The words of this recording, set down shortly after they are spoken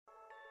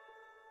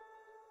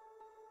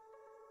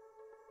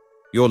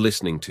You're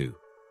listening to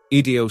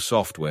EDO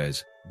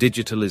Software's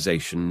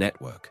Digitalization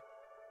Network,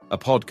 a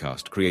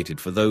podcast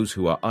created for those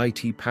who are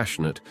IT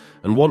passionate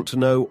and want to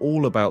know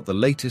all about the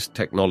latest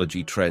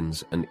technology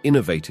trends and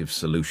innovative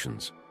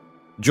solutions.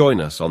 Join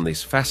us on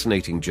this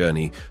fascinating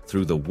journey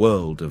through the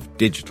world of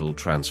digital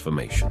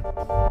transformation.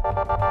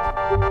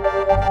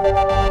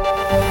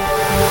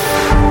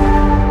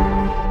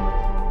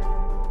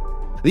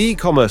 The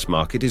e-commerce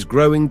market is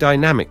growing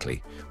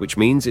dynamically, which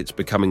means it's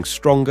becoming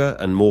stronger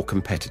and more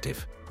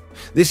competitive.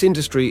 This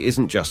industry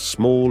isn't just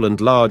small and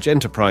large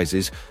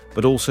enterprises,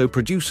 but also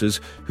producers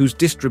whose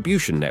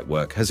distribution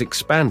network has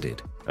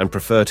expanded and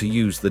prefer to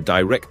use the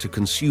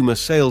direct-to-consumer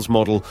sales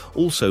model,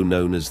 also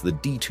known as the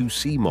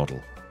D2C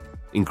model.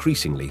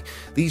 Increasingly,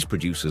 these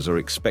producers are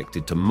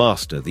expected to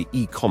master the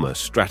e-commerce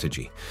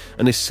strategy,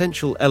 an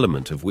essential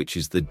element of which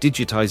is the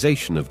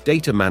digitization of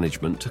data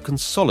management to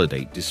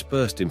consolidate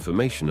dispersed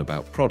information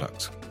about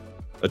products.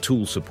 A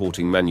tool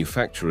supporting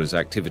manufacturers'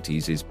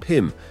 activities is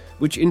PIM,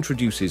 which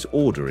introduces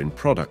order in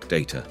product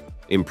data,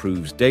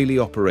 improves daily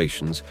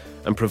operations,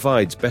 and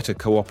provides better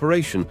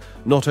cooperation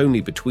not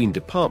only between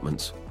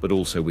departments, but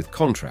also with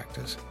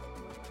contractors.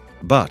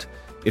 But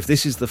if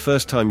this is the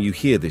first time you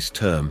hear this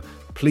term,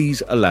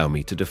 please allow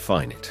me to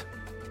define it.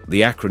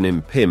 The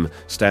acronym PIM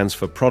stands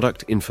for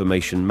Product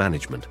Information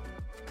Management.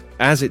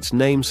 As its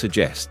name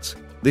suggests,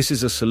 this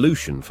is a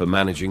solution for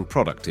managing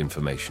product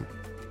information.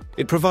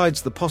 It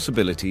provides the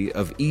possibility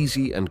of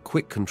easy and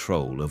quick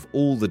control of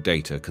all the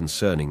data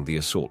concerning the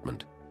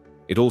assortment.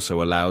 It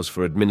also allows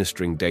for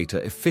administering data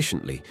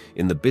efficiently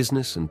in the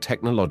business and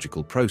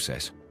technological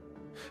process.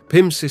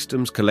 PIM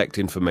systems collect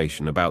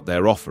information about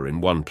their offer in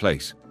one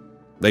place.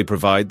 They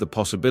provide the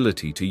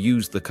possibility to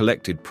use the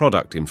collected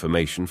product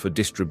information for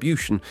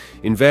distribution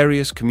in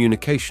various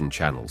communication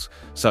channels,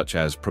 such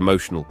as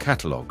promotional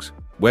catalogs,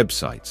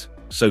 websites,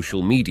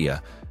 social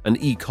media, and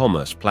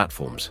e-commerce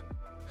platforms.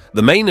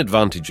 The main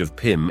advantage of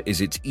PIM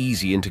is its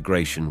easy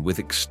integration with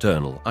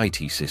external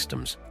IT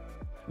systems.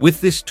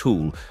 With this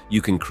tool, you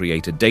can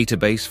create a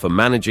database for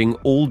managing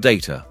all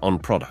data on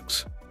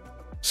products.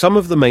 Some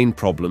of the main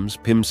problems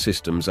PIM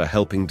systems are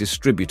helping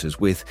distributors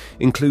with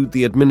include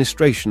the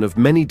administration of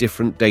many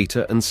different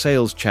data and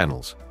sales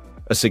channels.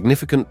 A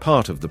significant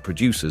part of the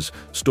producers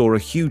store a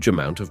huge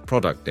amount of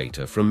product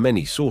data from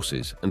many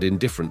sources and in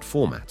different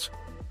formats.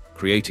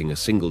 Creating a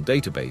single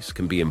database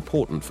can be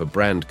important for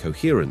brand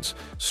coherence,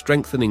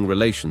 strengthening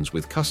relations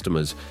with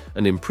customers,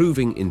 and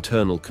improving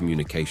internal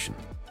communication.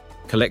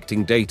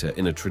 Collecting data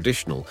in a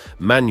traditional,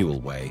 manual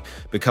way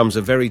becomes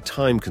a very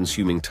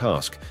time-consuming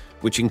task,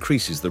 which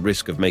increases the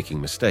risk of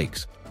making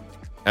mistakes.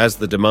 As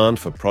the demand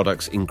for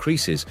products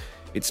increases,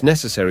 it's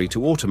necessary to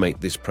automate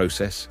this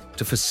process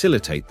to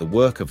facilitate the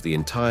work of the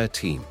entire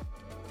team.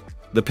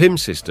 The PIM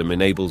system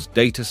enables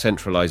data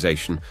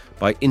centralization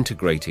by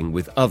integrating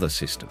with other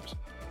systems.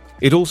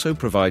 It also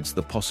provides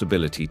the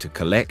possibility to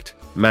collect,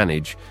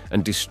 manage,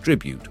 and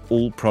distribute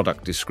all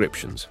product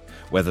descriptions,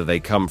 whether they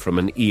come from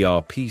an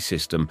ERP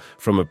system,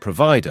 from a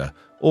provider,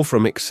 or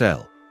from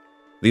Excel.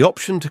 The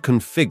option to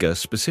configure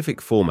specific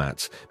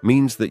formats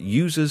means that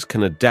users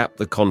can adapt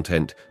the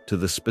content to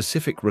the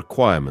specific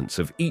requirements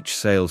of each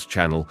sales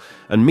channel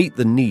and meet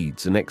the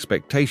needs and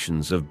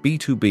expectations of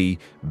B2B,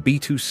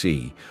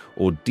 B2C,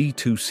 or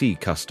D2C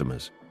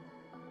customers.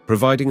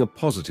 Providing a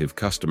positive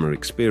customer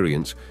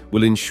experience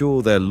will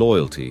ensure their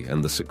loyalty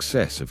and the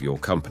success of your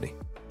company.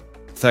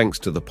 Thanks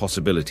to the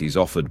possibilities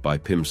offered by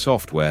PIM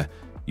software,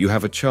 you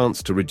have a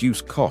chance to reduce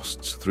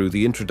costs through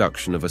the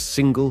introduction of a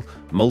single,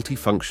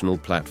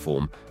 multifunctional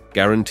platform,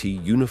 guarantee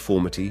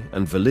uniformity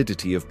and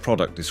validity of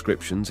product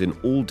descriptions in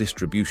all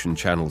distribution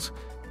channels,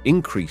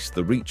 increase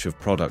the reach of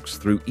products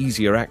through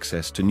easier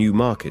access to new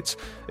markets,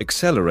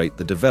 accelerate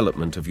the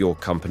development of your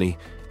company,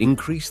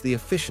 increase the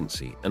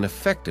efficiency and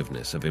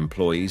effectiveness of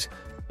employees,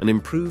 and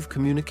improve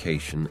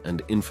communication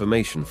and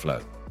information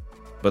flow.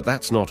 But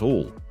that's not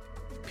all.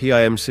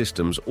 PIM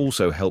systems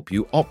also help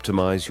you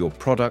optimize your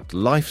product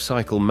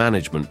lifecycle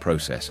management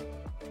process.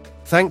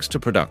 Thanks to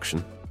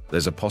production,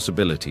 there's a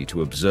possibility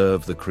to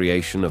observe the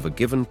creation of a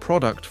given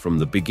product from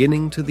the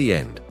beginning to the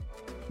end.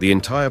 The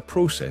entire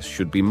process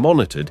should be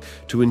monitored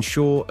to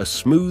ensure a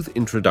smooth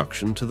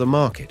introduction to the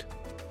market.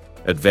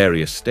 At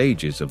various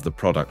stages of the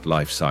product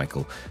life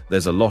cycle,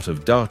 there's a lot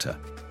of data.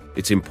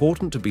 It's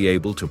important to be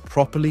able to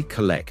properly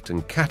collect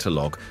and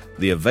catalog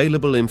the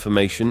available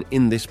information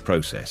in this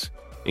process,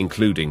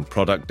 including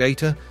product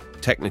data,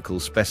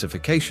 technical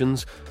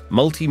specifications,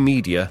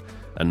 multimedia,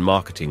 and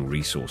marketing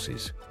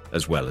resources,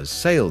 as well as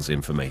sales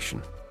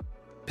information.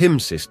 PIM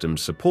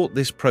systems support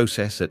this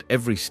process at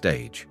every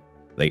stage.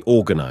 They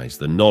organize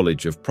the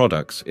knowledge of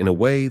products in a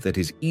way that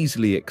is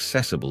easily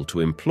accessible to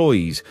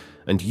employees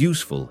and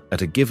useful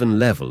at a given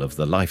level of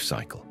the life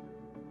cycle.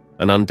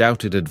 An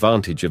undoubted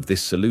advantage of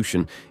this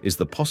solution is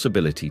the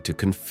possibility to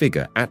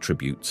configure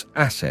attributes,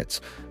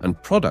 assets,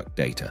 and product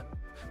data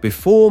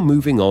before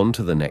moving on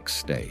to the next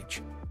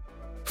stage.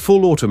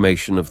 Full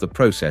automation of the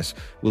process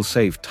will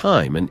save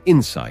time and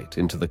insight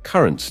into the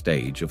current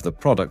stage of the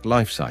product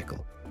life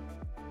cycle.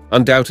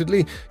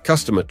 Undoubtedly,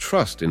 customer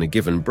trust in a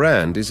given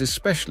brand is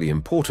especially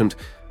important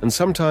and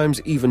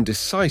sometimes even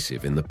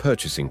decisive in the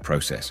purchasing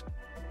process.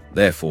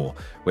 Therefore,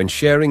 when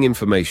sharing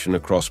information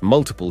across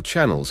multiple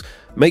channels,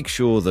 make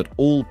sure that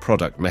all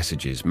product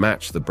messages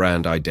match the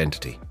brand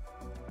identity.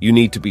 You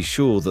need to be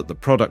sure that the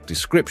product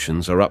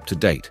descriptions are up to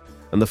date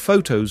and the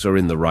photos are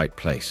in the right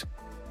place.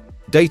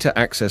 Data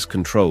access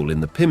control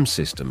in the PIM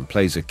system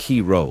plays a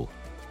key role.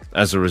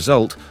 As a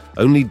result,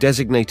 only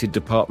designated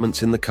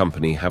departments in the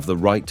company have the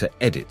right to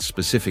edit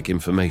specific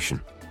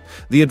information.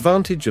 The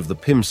advantage of the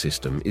PIM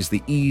system is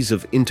the ease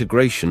of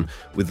integration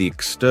with the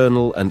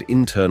external and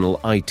internal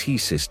IT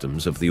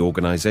systems of the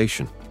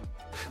organization.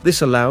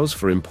 This allows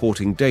for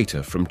importing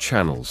data from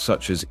channels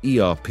such as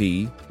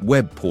ERP,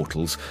 web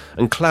portals,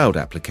 and cloud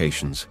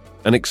applications,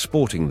 and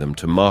exporting them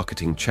to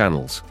marketing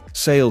channels,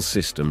 sales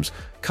systems,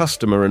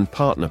 customer and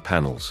partner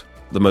panels,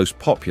 the most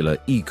popular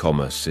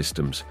e-commerce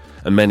systems,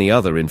 and many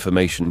other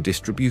information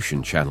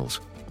distribution channels.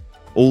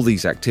 All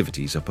these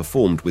activities are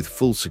performed with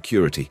full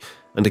security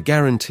and a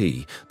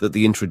guarantee that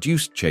the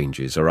introduced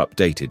changes are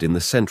updated in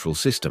the central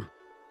system.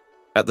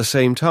 At the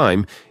same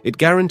time, it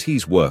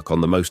guarantees work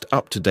on the most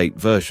up-to-date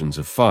versions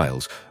of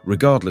files,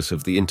 regardless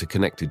of the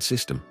interconnected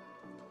system.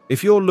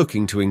 If you're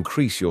looking to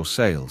increase your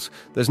sales,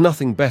 there's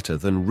nothing better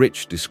than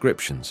rich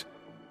descriptions.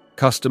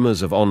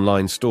 Customers of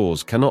online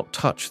stores cannot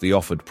touch the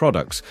offered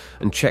products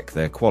and check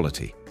their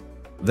quality.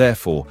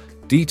 Therefore,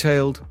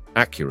 detailed,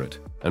 accurate,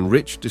 and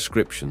rich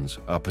descriptions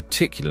are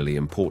particularly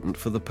important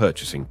for the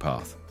purchasing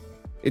path.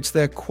 It's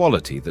their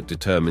quality that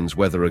determines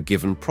whether a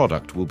given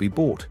product will be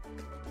bought.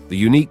 The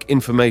unique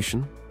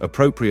information,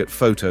 appropriate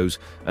photos,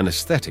 and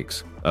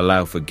aesthetics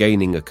allow for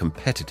gaining a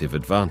competitive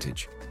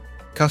advantage.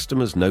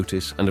 Customers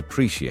notice and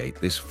appreciate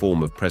this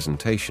form of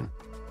presentation.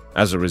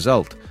 As a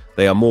result,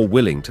 they are more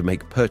willing to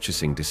make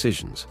purchasing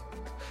decisions.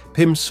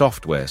 PIM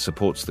software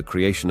supports the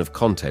creation of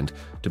content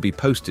to be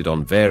posted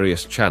on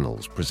various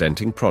channels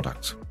presenting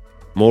products.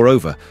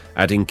 Moreover,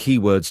 adding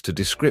keywords to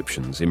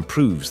descriptions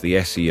improves the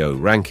SEO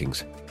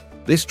rankings.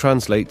 This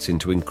translates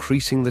into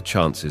increasing the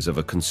chances of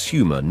a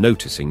consumer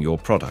noticing your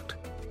product.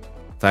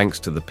 Thanks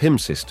to the PIM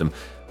system,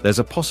 there's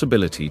a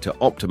possibility to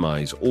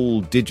optimize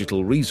all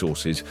digital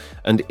resources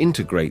and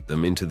integrate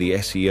them into the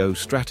SEO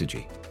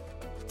strategy.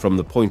 From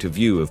the point of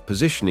view of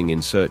positioning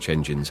in search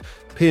engines,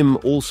 PIM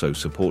also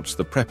supports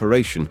the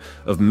preparation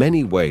of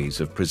many ways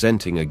of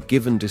presenting a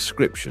given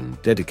description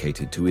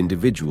dedicated to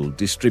individual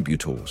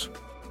distributors.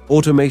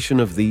 Automation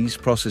of these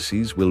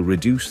processes will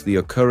reduce the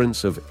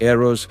occurrence of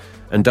errors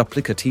and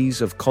duplicities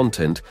of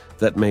content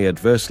that may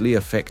adversely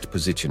affect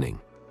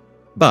positioning.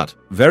 But,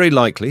 very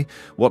likely,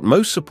 what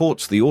most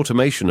supports the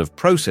automation of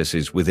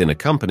processes within a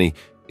company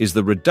is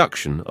the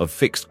reduction of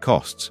fixed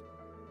costs.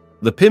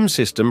 The PIM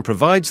system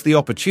provides the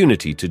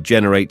opportunity to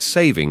generate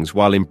savings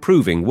while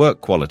improving work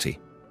quality.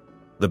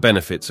 The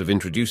benefits of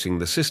introducing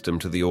the system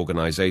to the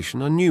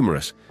organization are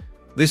numerous.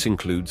 This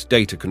includes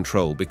data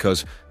control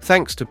because,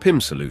 thanks to PIM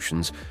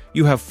solutions,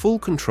 you have full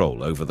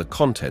control over the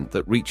content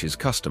that reaches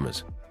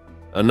customers.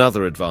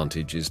 Another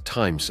advantage is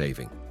time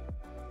saving.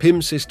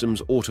 PIM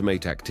systems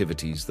automate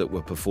activities that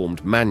were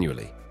performed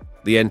manually.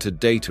 The entered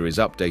data is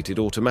updated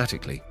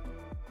automatically.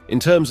 In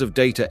terms of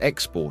data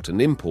export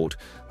and import,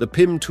 the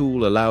PIM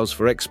tool allows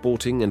for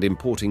exporting and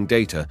importing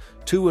data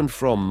to and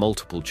from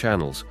multiple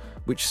channels,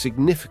 which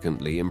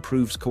significantly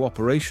improves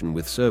cooperation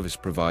with service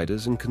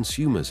providers and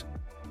consumers.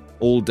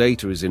 All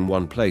data is in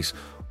one place,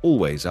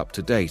 always up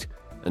to date,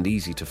 and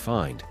easy to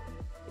find.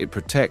 It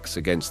protects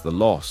against the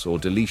loss or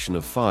deletion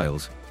of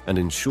files and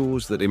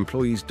ensures that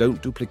employees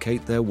don't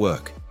duplicate their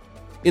work.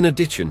 In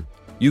addition,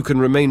 you can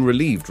remain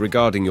relieved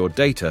regarding your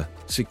data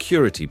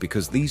security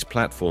because these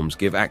platforms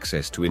give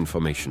access to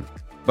information,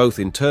 both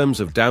in terms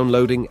of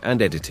downloading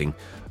and editing,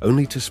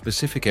 only to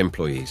specific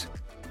employees.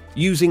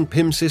 Using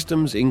PIM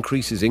systems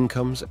increases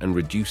incomes and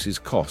reduces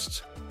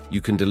costs.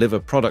 You can deliver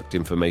product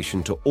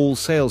information to all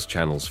sales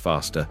channels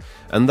faster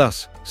and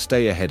thus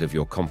stay ahead of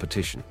your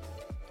competition.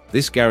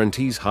 This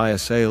guarantees higher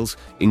sales,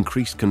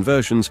 increased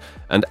conversions,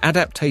 and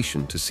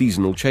adaptation to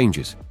seasonal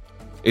changes.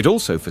 It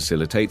also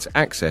facilitates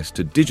access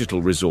to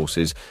digital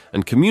resources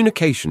and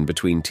communication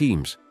between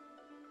teams.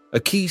 A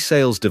key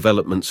sales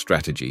development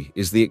strategy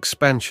is the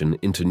expansion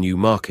into new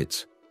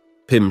markets.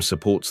 PIM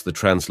supports the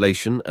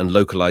translation and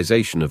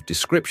localization of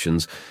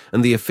descriptions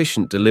and the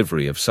efficient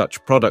delivery of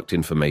such product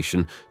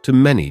information to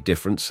many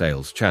different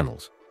sales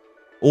channels.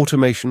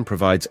 Automation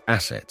provides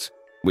assets,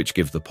 which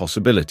give the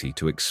possibility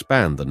to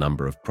expand the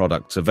number of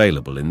products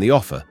available in the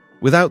offer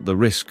without the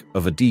risk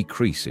of a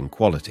decrease in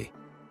quality.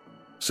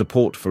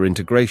 Support for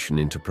integration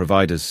into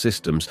providers'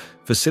 systems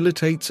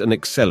facilitates and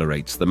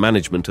accelerates the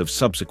management of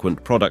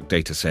subsequent product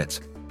datasets.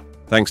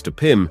 Thanks to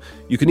PIM,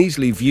 you can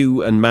easily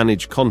view and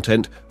manage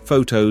content,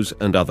 photos,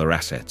 and other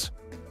assets.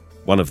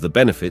 One of the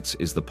benefits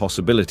is the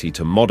possibility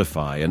to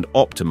modify and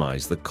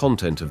optimize the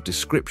content of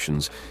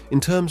descriptions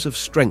in terms of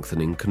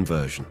strengthening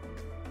conversion.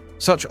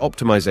 Such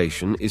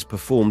optimization is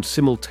performed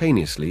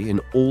simultaneously in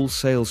all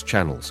sales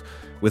channels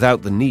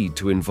without the need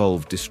to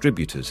involve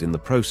distributors in the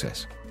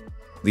process.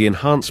 The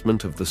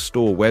enhancement of the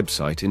store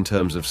website in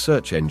terms of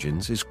search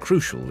engines is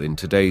crucial in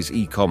today's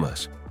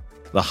e-commerce.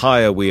 The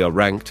higher we are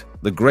ranked,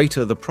 the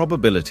greater the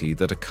probability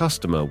that a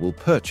customer will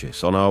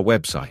purchase on our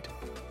website.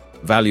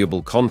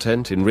 Valuable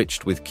content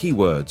enriched with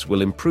keywords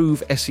will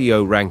improve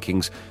SEO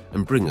rankings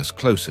and bring us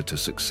closer to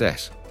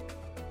success.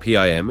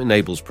 PIM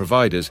enables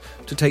providers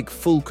to take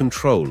full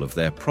control of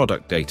their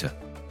product data.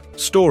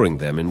 Storing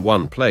them in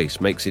one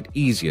place makes it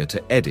easier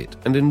to edit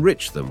and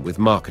enrich them with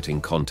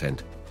marketing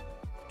content.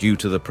 Due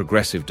to the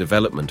progressive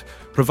development,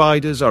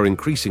 providers are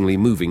increasingly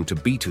moving to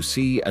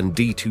B2C and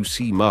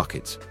D2C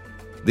markets.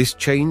 This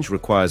change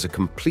requires a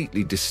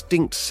completely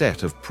distinct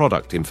set of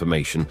product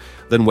information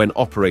than when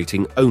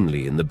operating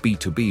only in the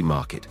B2B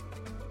market.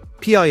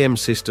 PIM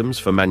systems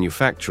for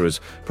manufacturers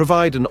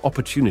provide an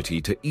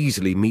opportunity to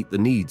easily meet the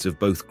needs of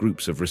both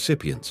groups of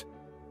recipients.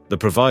 The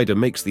provider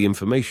makes the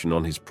information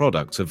on his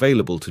products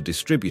available to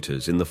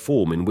distributors in the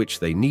form in which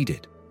they need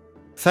it.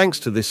 Thanks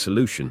to this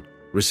solution,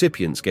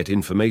 recipients get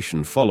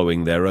information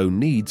following their own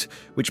needs,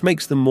 which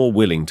makes them more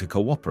willing to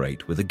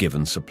cooperate with a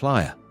given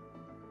supplier.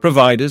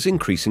 Providers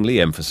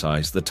increasingly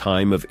emphasize the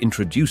time of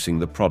introducing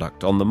the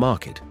product on the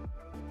market.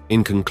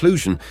 In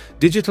conclusion,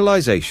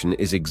 digitalization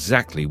is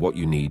exactly what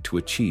you need to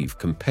achieve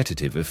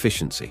competitive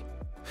efficiency.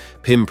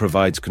 PIM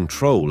provides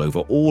control over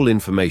all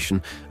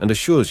information and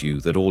assures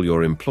you that all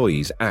your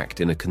employees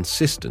act in a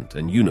consistent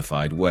and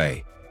unified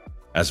way.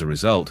 As a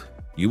result,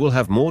 you will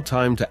have more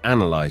time to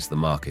analyze the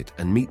market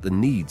and meet the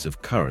needs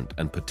of current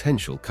and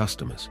potential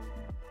customers.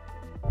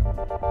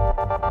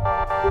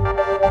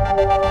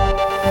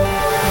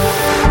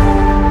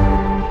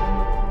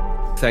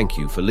 Thank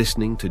you for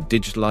listening to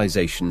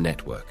Digitalization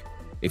Network.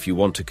 If you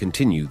want to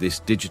continue this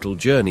digital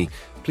journey,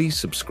 please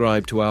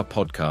subscribe to our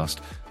podcast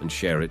and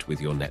share it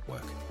with your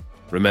network.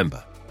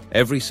 Remember,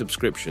 every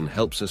subscription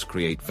helps us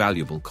create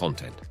valuable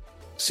content.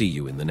 See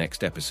you in the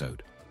next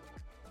episode.